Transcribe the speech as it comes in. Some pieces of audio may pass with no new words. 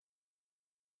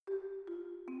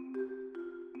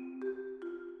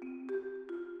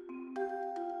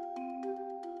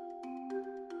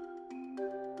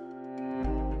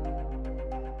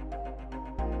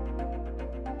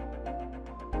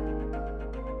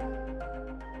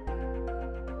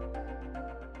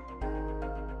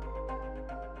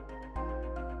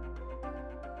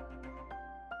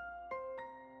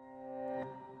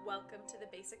welcome to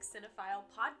the Basic Cinephile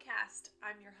podcast.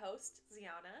 I'm your host,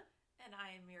 Ziana. And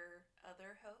I am your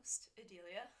other host,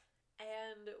 Adelia.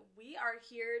 And we are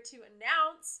here to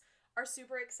announce our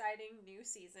super exciting new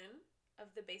season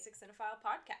of the Basic Cinephile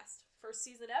podcast. First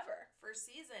season ever. First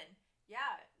season.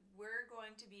 Yeah, we're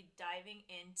going to be diving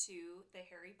into the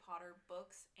Harry Potter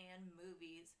books and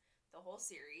movies, the whole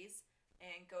series,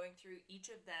 and going through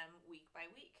each of them week by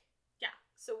week. Yeah,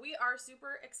 so we are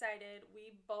super excited.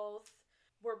 We both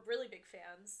were really big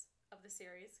fans of the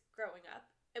series growing up.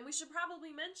 And we should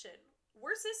probably mention,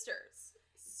 we're sisters.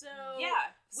 So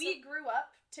yeah, we grew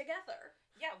up together.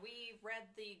 Yeah, we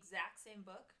read the exact same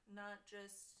book, not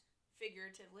just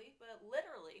figuratively, but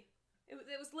literally. It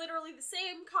was literally the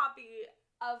same copy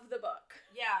of the book.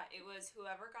 Yeah, it was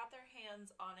whoever got their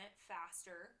hands on it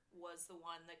faster was the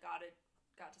one that got to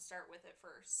start with it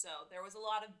first. So there was a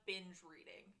lot of binge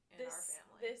reading in our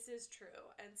family. This is true.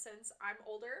 And since I'm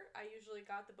older, I usually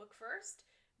got the book first.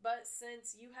 But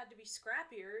since you had to be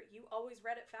scrappier, you always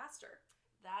read it faster.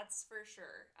 That's for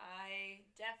sure. I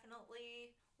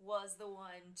definitely was the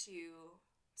one to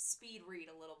speed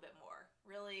read a little bit more.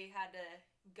 Really had to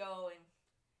go and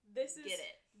get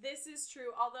it. This is true.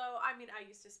 Although, I mean, I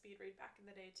used to speed read back in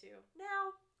the day too.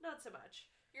 Now, not so much.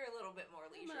 You're a little bit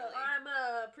more leisurely. I'm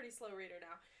a pretty slow reader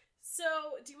now.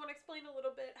 So, do you want to explain a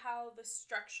little bit how the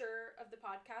structure of the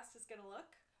podcast is going to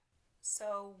look?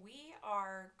 So, we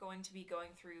are going to be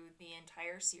going through the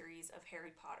entire series of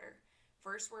Harry Potter.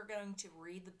 First, we're going to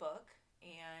read the book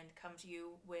and come to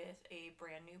you with a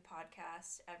brand new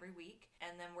podcast every week.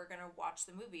 And then we're going to watch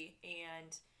the movie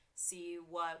and see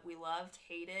what we loved,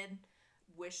 hated,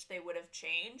 wish they would have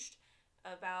changed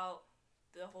about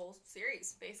the whole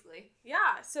series, basically.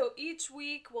 Yeah, so each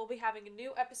week we'll be having a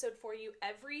new episode for you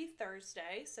every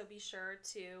Thursday, so be sure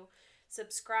to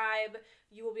subscribe.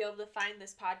 You will be able to find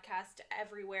this podcast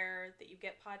everywhere that you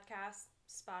get podcasts,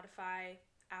 Spotify,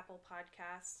 Apple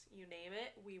Podcasts, you name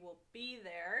it. We will be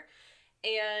there.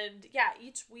 And yeah,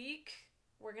 each week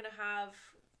we're going to have,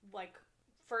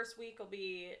 first week will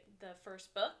be the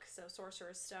first book, so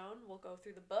Sorcerer's Stone. We'll go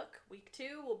through the book. Week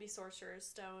 2 will be Sorcerer's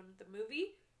Stone, the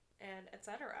movie, and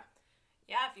etc.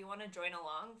 Yeah, if you want to join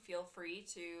along, feel free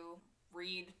to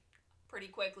read pretty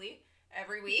quickly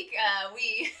every week.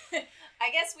 I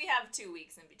guess we have 2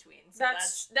 weeks in between. So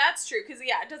that's true, because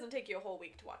it doesn't take you a whole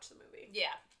week to watch the movie.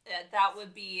 Yeah, that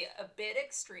would be a bit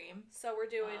extreme. So we're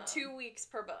doing 2 weeks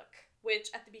per book, which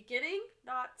at the beginning,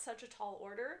 not such a tall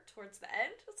order. Towards the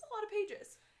end, that's a lot of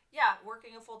pages. Yeah,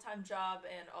 working a full-time job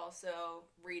and also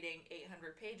reading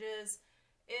 800 pages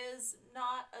is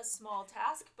not a small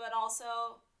task, but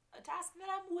also a task that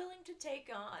I'm willing to take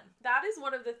on. That is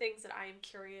one of the things that I am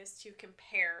curious to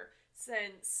compare,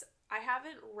 since I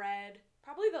haven't read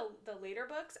probably the later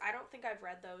books. I don't think I've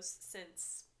read those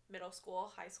since middle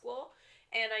school, high school,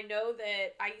 and I know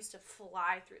that I used to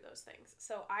fly through those things.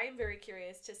 So I am very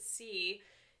curious to see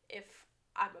if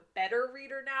I'm a better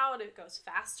reader now and it goes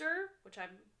faster, which I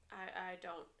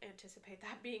don't anticipate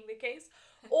that being the case,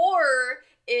 or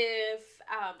if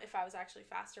I was actually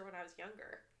faster when I was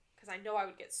younger, because I know I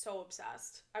would get so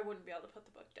obsessed I wouldn't be able to put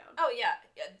the book down. Oh yeah,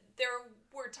 there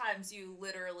were times you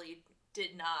literally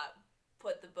did not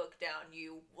put the book down.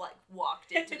 You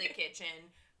walked into the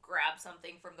kitchen, grabbed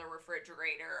something from the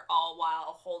refrigerator, all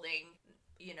while holding,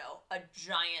 a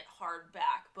giant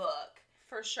hardback book.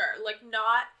 For sure,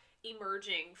 not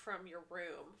emerging from your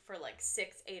room for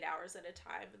 6-8 hours at a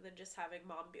time, and then just having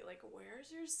mom be like,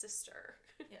 "Where's your sister?"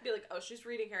 Yeah. Be like, "Oh, she's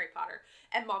reading Harry Potter,"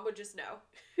 and mom would just know.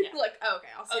 Yeah. "Oh, okay,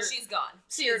 I'll see her. She's gone.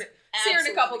 See her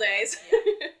in a couple days."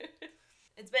 Yeah.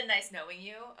 It's been nice knowing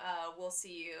you. We'll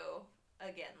see you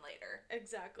again later.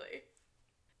 Exactly.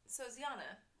 So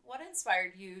Ziana, what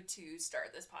inspired you to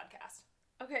start this podcast?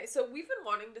 Okay, so we've been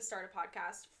wanting to start a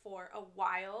podcast for a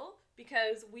while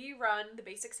because we run the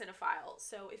Basic Cinephile.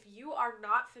 So if you are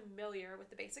not familiar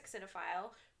with the Basic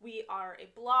Cinephile, we are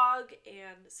a blog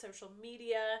and social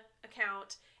media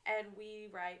account, and we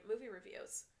write movie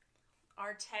reviews.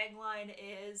 Our tagline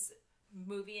is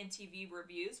movie and TV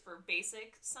reviews for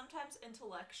basic, sometimes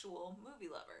intellectual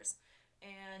movie lovers.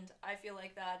 And I feel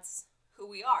like that's who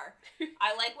we are.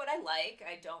 I like what I like,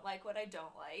 I don't like what I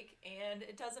don't like, and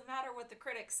it doesn't matter what the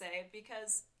critics say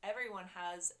because everyone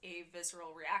has a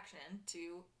visceral reaction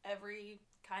to every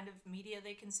kind of media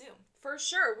they consume. For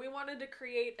sure. We wanted to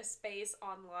create a space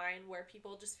online where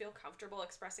people just feel comfortable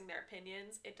expressing their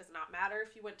opinions. It does not matter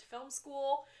if you went to film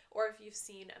school or if you've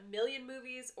seen a million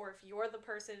movies or if you're the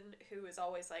person who is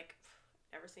always like,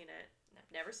 "Never seen it.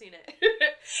 Never seen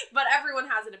it." But everyone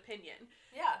has an opinion.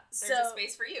 Yeah, there's a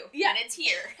space for you. Yeah. And it's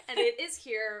here. And it is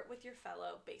here with your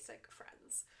fellow basic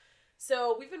friends.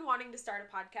 So we've been wanting to start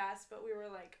a podcast, but we were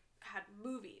like, had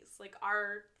movies. Like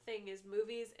our thing is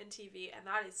movies and TV, and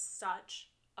that is such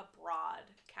a broad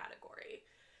category.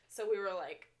 So we were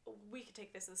like, we could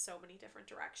take this in so many different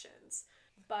directions.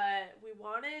 But we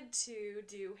wanted to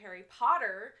do Harry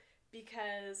Potter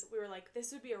because we were like,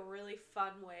 this would be a really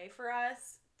fun way for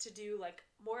us to do like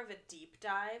more of a deep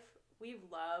dive. We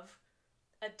love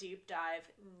a deep dive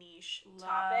niche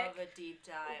topic. Love a deep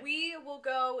dive. We will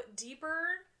go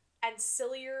deeper and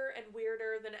sillier and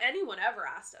weirder than anyone ever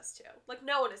asked us to. Like,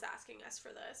 no one is asking us for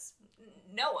this.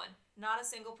 No one. Not a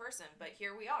single person. But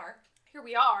here we are. Here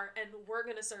we are, and we're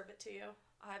going to serve it to you.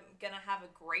 I'm going to have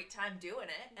a great time doing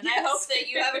it. And yes. I hope that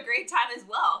you have a great time as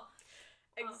well.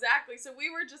 Exactly. So we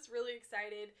were just really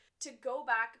excited to go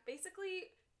back,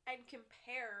 basically, and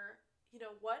compare, you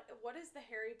know, what is the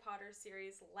Harry Potter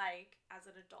series like as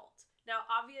an adult? Now,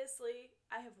 obviously,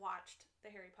 I have watched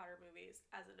the Harry Potter movies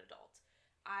as an adult.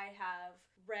 I have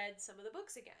read some of the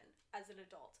books again as an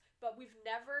adult, but we've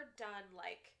never done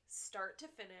like start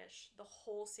to finish the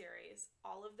whole series,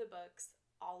 all of the books,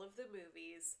 all of the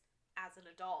movies as an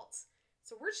adult.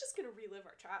 So we're just going to relive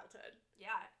our childhood.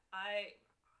 Yeah, I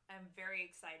am very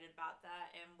excited about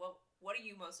that. And what are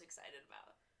you most excited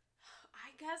about?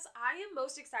 I guess I am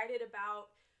most excited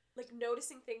about like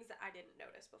noticing things that I didn't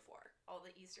notice before. All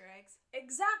the Easter eggs?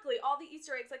 Exactly, all the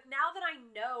Easter eggs. Like now that I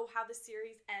know how the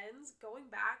series ends,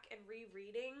 going back and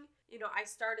rereading, you know, I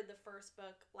started the first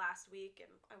book last week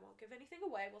and I won't give anything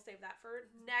away. We'll save that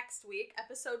for next week,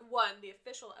 episode 1, the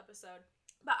official episode.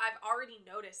 But I've already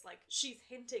noticed like she's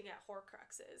hinting at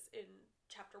Horcruxes in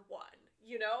chapter 1,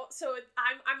 you know? So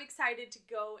I'm excited to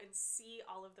go and see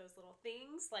all of those little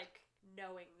things, like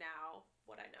knowing now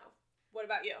what I know. What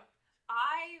about you?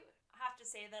 I have to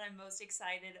say that I'm most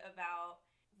excited about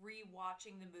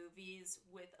rewatching the movies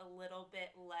with a little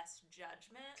bit less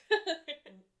judgment.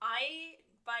 I,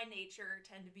 by nature,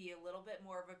 tend to be a little bit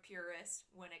more of a purist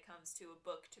when it comes to a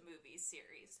book to movies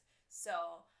series.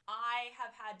 So I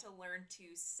have had to learn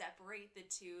to separate the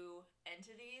two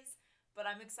entities, but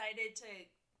I'm excited to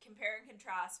compare and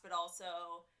contrast, but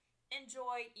also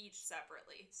enjoy each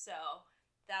separately. So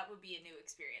that would be a new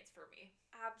experience for me.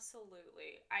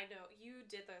 Absolutely. I know you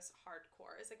did this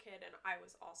hardcore as a kid, and I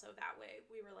was also that way.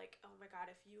 We were like, oh my god,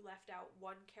 if you left out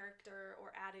one character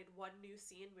or added one new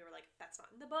scene, we were like, that's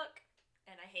not in the book.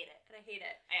 And I hate it. And I hate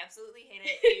it. I absolutely hate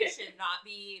it. You should not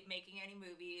be making any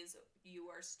movies.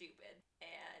 You are stupid.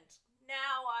 And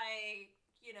now I,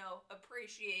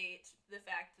 appreciate the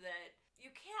fact that you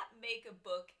can't make a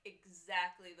book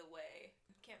exactly the way.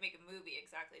 You can't make a movie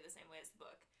exactly the same way as the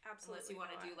book. Absolutely. Unless you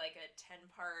want to do like a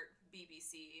 10-part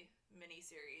BBC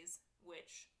miniseries,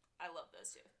 which I love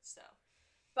those too. So,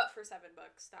 but for 7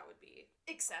 books, that would be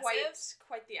excessive.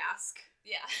 Quite the ask.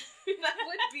 Yeah. That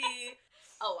would be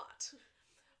a lot.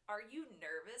 Are you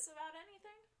nervous about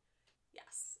anything?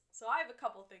 Yes. So I have a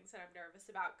couple things that I'm nervous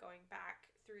about going back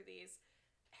through these.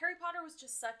 Harry Potter was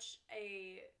just such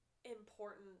a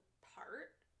important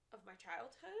part of my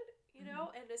childhood, you know,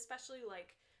 and especially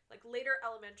like later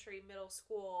elementary, middle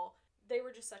school, they were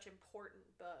just such important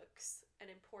books and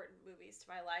important movies to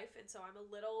my life. And so I'm a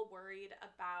little worried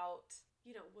about,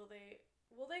 will they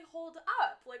hold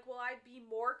up? Like, will I be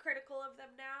more critical of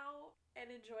them now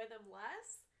and enjoy them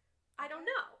less? I don't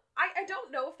know. I don't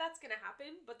know if that's going to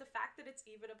happen, but the fact that it's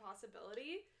even a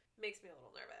possibility makes me a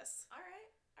little nervous. All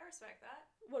right. I respect that.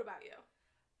 What about you?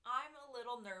 I'm a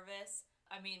little nervous.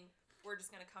 I mean, we're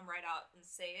just going to come right out and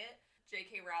say it.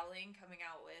 J.K. Rowling coming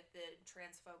out with the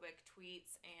transphobic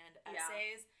tweets and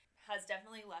essays has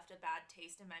definitely left a bad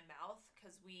taste in my mouth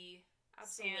because we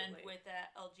stand with the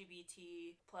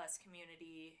LGBT plus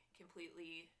community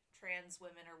completely. Trans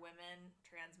women are women,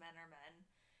 trans men are men.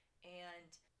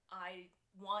 And I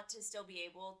want to still be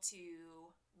able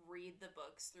to read the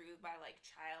books through my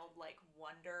childlike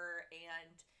wonder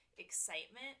and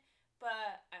excitement,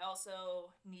 but I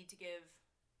also need to give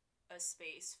a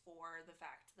space for the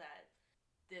fact that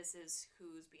this is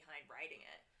who's behind writing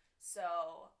it.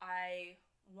 So I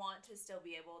want to still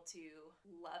be able to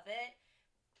love it,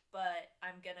 but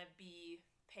I'm gonna be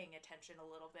paying attention a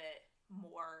little bit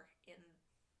more in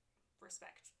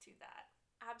respect to that.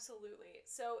 Absolutely.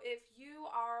 So if you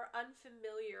are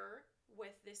unfamiliar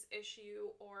with this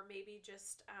issue, or maybe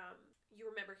just you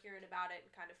remember hearing about it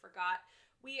and kind of forgot,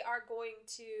 we are going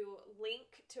to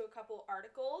link to a couple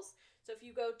articles. So if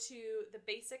you go to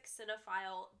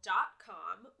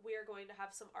thebasiccinephile.com, we are going to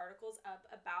have some articles up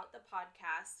about the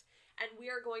podcast, and we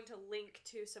are going to link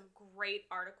to some great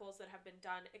articles that have been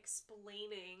done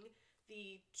explaining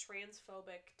the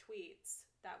transphobic tweets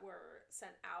that were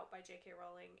sent out by J.K.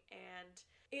 Rowling, and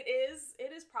it is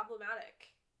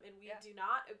problematic. And we do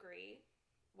not agree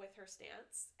with her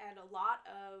stance. And a lot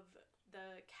of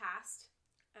the cast,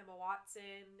 Emma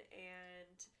Watson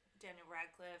and Daniel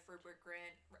Radcliffe, Rupert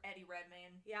Grint, Eddie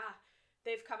Redmayne. Yeah,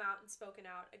 they've come out and spoken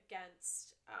out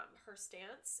against her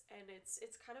stance, and it's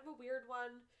kind of a weird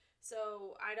one.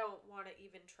 So I don't want to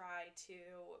even try to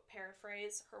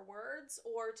paraphrase her words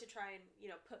or to try and,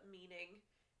 put meaning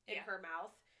in her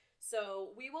mouth. So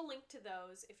we will link to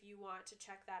those if you want to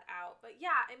check that out. But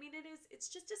yeah, I mean, it's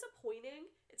just disappointing.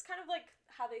 It's kind of like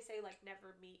how they say, like,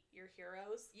 never meet your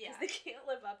heroes. Yeah. Because they can't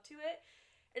live up to it.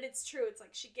 And it's true. It's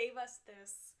like she gave us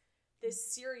this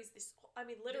series,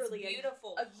 literally this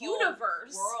beautiful a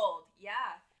universe. World.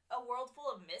 Yeah. A world full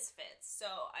of misfits. So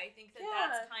I think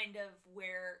that's kind of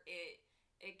where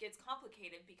it gets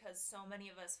complicated, because so many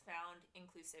of us found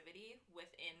inclusivity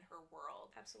within her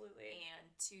world. Absolutely. And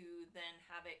to then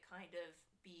have it kind of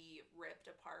be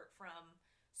ripped apart from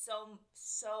so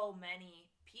many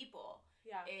people.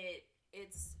 Yeah.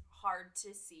 It's hard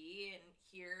to see and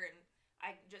hear, and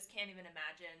I just can't even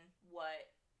imagine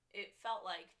what it felt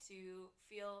like to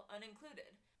feel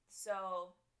unincluded.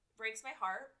 So, breaks my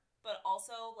heart, but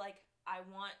also, like, I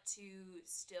want to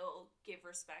still give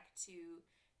respect to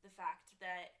the fact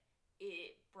that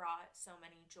it brought so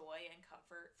many joy and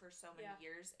comfort for so many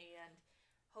years, and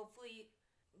hopefully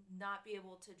not be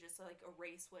able to just, like,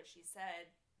 erase what she said,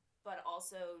 but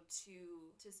also to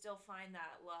still find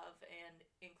that love and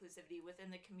inclusivity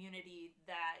within the community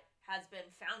that has been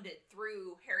founded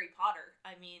through Harry Potter.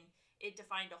 I mean, it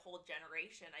defined a whole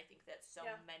generation. I think that so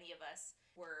many of us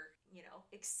were,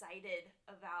 excited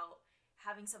about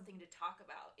having something to talk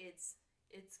about. It's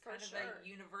kind of a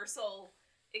universal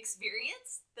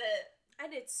experience that...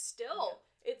 And it's still...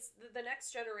 It's the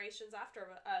next generations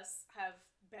after us have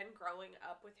been growing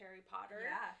up with Harry Potter.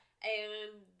 Yeah.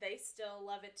 And they still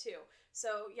love it too.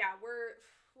 So, yeah, we're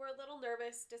a little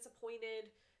nervous,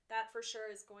 disappointed. That for sure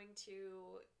is going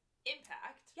to...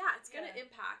 impact. Yeah, it's going to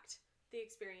impact the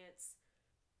experience.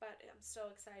 But I'm still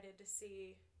excited to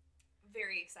see...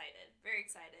 Very excited. Very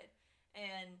excited.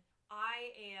 And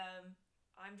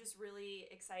I'm just really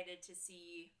excited to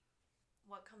see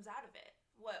what comes out of it.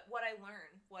 What I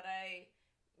learn. What I,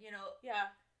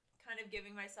 kind of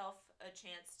giving myself a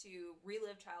chance to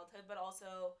relive childhood, but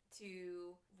also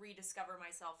to rediscover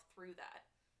myself through that.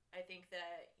 I think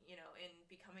that, in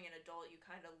becoming an adult, you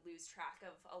kind of lose track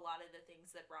of a lot of the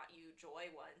things that brought you joy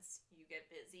once you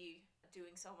get busy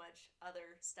doing so much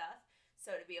other stuff.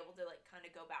 So to be able to, like, kind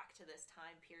of go back to this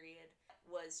time period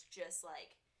was just,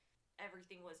 like,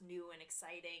 everything was new and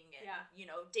exciting, and,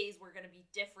 days were going to be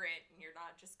different, and you're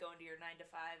not just going to your 9 to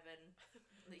 5 and...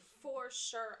 For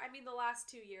sure. I mean, the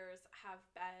last 2 years have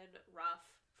been rough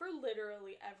for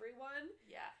literally everyone.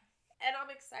 Yeah. And I'm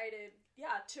excited,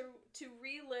 to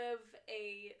relive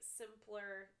a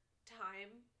simpler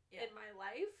time in my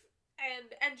life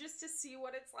and just to see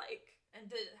what it's like. And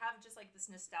to have just, like,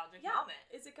 this nostalgic moment.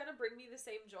 Is it going to bring me the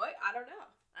same joy? I don't know.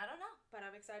 But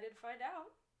I'm excited to find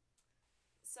out.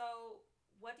 So,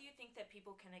 what do you think that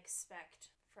people can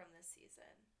expect from this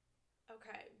season?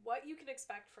 Okay, what you can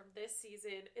expect from this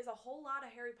season is a whole lot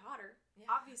of Harry Potter. Yeah.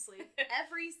 Obviously,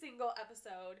 every single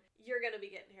episode, you're going to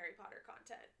be getting Harry Potter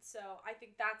content. So I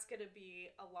think that's going to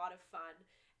be a lot of fun.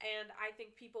 And I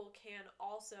think people can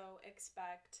also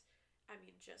expect,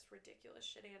 just ridiculous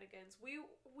shenanigans. We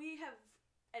have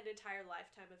an entire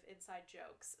lifetime of inside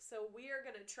jokes. So we are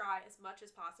going to try as much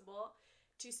as possible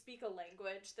to speak a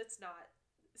language that's not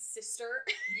sister.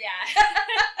 Yeah.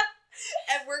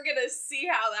 And we're going to see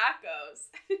how that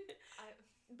goes.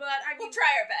 But we'll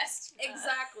try our best.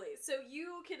 Exactly. So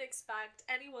you can expect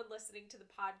anyone listening to the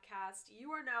podcast,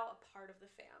 you are now a part of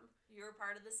the fam. You're a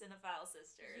part of the Cinephile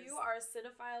sisters. You are a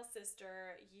Cinephile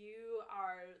sister. You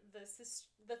are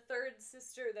the third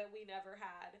sister that we never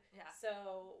had. Yeah.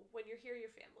 So when you're here,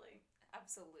 you're family.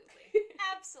 Absolutely.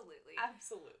 Absolutely.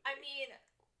 Absolutely. I mean,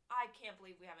 I can't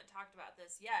believe we haven't talked about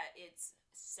this yet. It's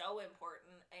so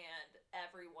important, and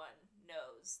everyone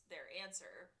knows their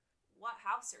answer. What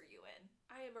house are you in?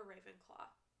 I am a Ravenclaw.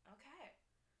 Okay.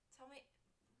 Tell me,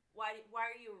 why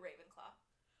are you a Ravenclaw?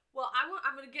 Well,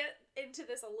 I'm going to get into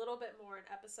this a little bit more in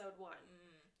episode 1,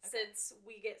 since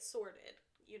we get sorted,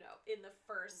 in the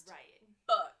first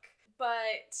book.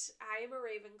 But I am a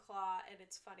Ravenclaw, and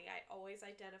it's funny, I always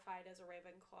identified as a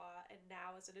Ravenclaw, and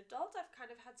now as an adult, I've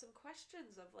kind of had some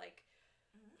questions of, like,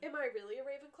 am I really a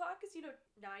Ravenclaw? Because,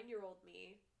 9-year-old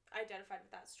me identified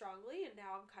with that strongly, and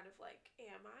now I'm kind of like,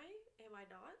 am I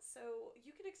not? So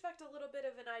you can expect a little bit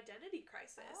of an identity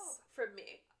crisis from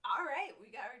me. All right,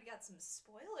 we already got some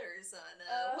spoilers on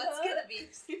what's gonna be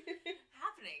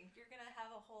happening. You're gonna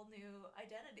have a whole new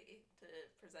identity to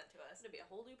present. present to us. It's gonna be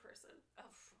a whole new person.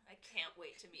 Oh, I can't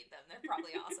wait to meet them. They're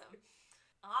probably awesome.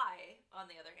 I, on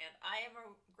the other hand, I am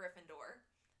a Gryffindor.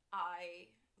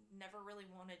 I never really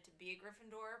wanted to be a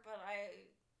Gryffindor, but I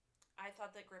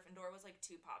thought that Gryffindor was like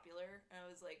too popular, and I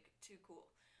was like too cool.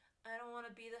 I don't want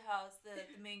to be the house that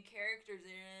the main characters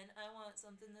are in. I want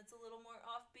something that's a little more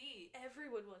offbeat.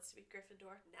 Everyone wants to be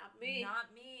Gryffindor, not me.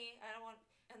 Not me. I don't want.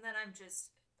 And then I'm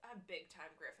big time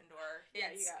Gryffindor.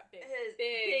 Yeah, you got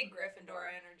big Gryffindor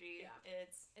energy. Yeah.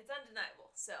 It's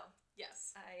undeniable. So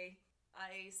yes, I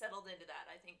settled into that.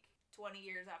 I think 20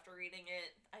 years after reading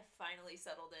it, I finally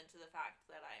settled into the fact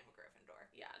that I am a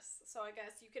Gryffindor. Yes. So I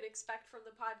guess you can expect from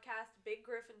the podcast big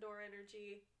Gryffindor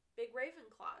energy, big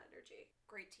Ravenclaw energy.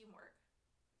 Great teamwork.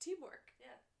 Teamwork.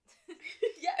 Yeah.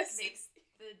 Yes. Makes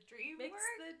the dream work? Makes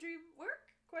the dream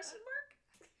work? Question mark?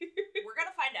 We're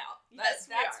gonna find out. Yes,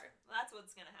 we are. That's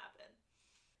what's gonna happen.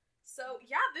 So,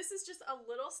 yeah, this is just a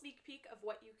little sneak peek of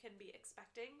what you can be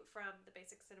expecting from the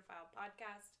Basic Cinephile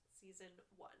podcast, Season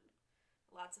 1.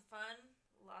 Lots of fun,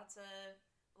 lots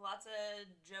of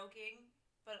joking,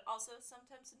 but also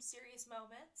sometimes some serious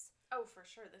moments. Oh, for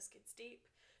sure, this gets deep.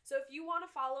 So if you want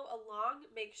to follow along,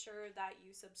 make sure that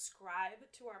you subscribe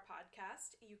to our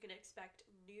podcast. You can expect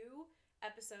new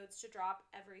episodes to drop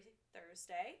every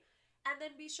Thursday. And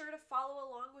then be sure to follow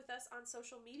along with us on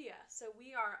social media. So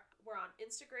we're on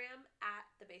Instagram at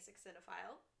The Basic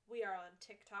Cinephile. We are on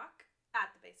TikTok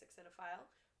at The Basic Cinephile.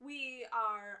 We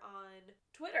are on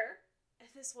Twitter.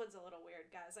 This one's a little weird,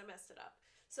 guys. I messed it up.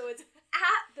 So it's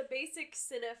at The Basic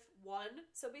Cineph1.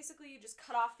 So basically you just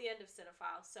cut off the end of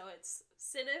Cinephile. So it's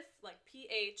Cineph, like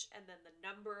PH, and then the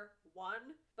number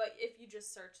 1. But if you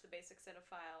just search The Basic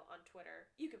Cinephile on Twitter,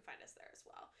 you can find us there as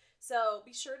well. So be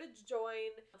sure to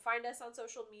find us on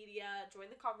social media,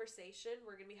 join the conversation.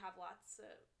 We're going to be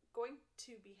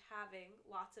having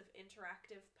lots of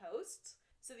interactive posts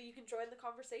so that you can join the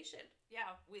conversation.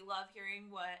 Yeah, we love hearing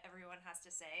what everyone has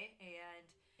to say, and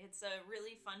it's a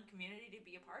really fun community to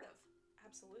be a part of.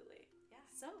 Absolutely. Yeah.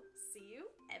 So, see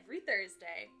you every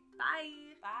Thursday.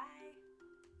 Bye. Bye.